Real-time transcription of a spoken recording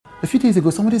A few days ago,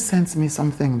 somebody sent me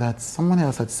something that someone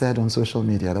else had said on social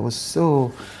media that was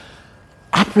so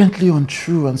apparently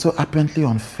untrue and so apparently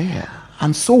unfair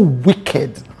and so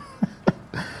wicked.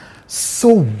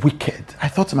 So wicked. I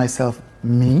thought to myself,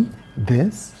 me?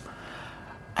 This?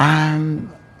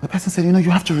 And the person said,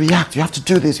 you have to react, you have to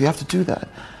do this, you have to do that.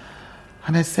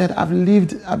 And I said, I've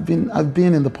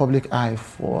been in the public eye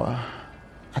for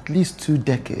at least 2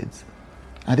 decades.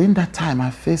 And in that time,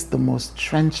 I've faced the most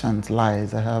trenchant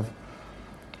lies.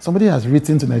 Somebody has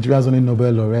written to Nigeria's only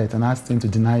Nobel laureate and asked him to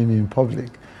deny me in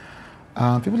public.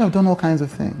 People have done all kinds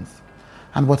of things.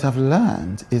 And what I've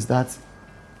learned is that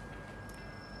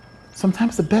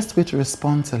sometimes the best way to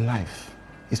respond to life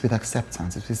is with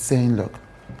acceptance. It's with saying, look,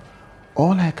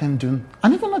 all I can do,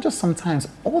 and even not just sometimes,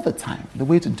 all the time, the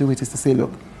way to do it is to say,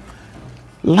 look,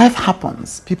 life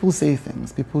happens. People say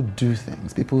things, people do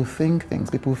things, people think things,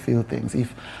 people feel things.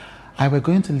 If I were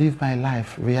going to live my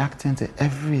life reacting to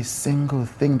every single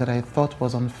thing that I thought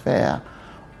was unfair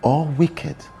or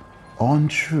wicked or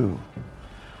untrue,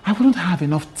 I wouldn't have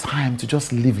enough time to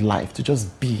just live life, to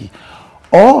just be,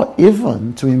 or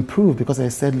even to improve, because I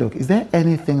said, look, is there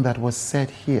anything that was said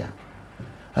here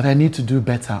that I need to do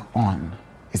better on?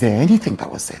 Is there anything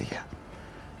that was said here?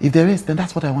 If there is, then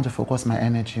that's what I want to focus my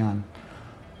energy on.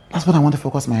 That's what I want to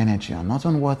focus my energy on, not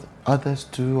on what others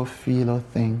do or feel or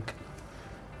think,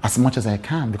 as much as I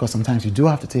can, because sometimes you do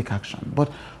have to take action.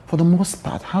 But for the most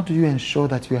part, how do you ensure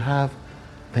that you have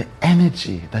the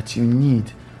energy that you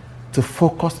need to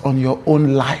focus on your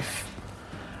own life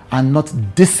and not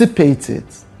dissipate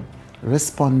it,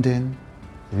 responding,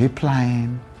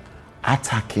 replying,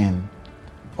 attacking,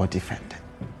 or defending?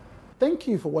 Thank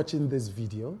you for watching this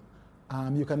video.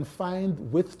 You can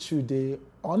find With Chude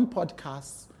on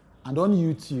podcasts and on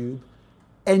YouTube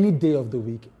any day of the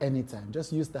week, anytime.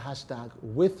 Just use the hashtag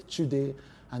With Chude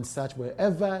and search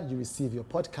wherever you receive your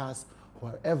podcasts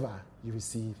or wherever you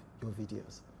receive your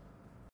videos.